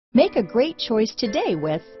Make a great choice today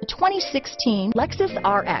with the 2016 Lexus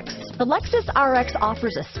RX. The Lexus RX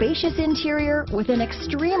offers a spacious interior with an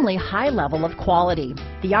extremely high level of quality.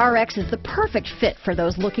 The RX is the perfect fit for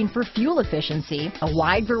those looking for fuel efficiency, a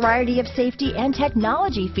wide variety of safety and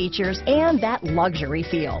technology features, and that luxury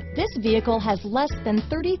feel. This vehicle has less than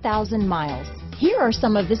 30,000 miles. Here are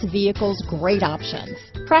some of this vehicle's great options: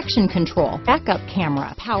 traction control, backup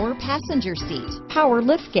camera, power passenger seat, power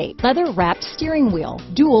liftgate, leather-wrapped steering wheel,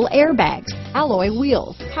 dual airbags, alloy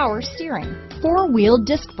wheels, power steering, four-wheel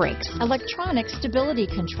disc brakes, electronic stability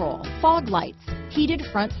control, fog lights, heated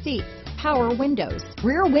front seats, power windows,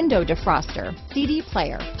 rear window defroster, CD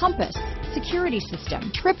player, compass, security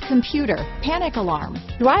system, trip computer, panic alarm.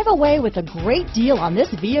 Drive away with a great deal on this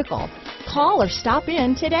vehicle. Call or stop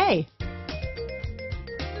in today.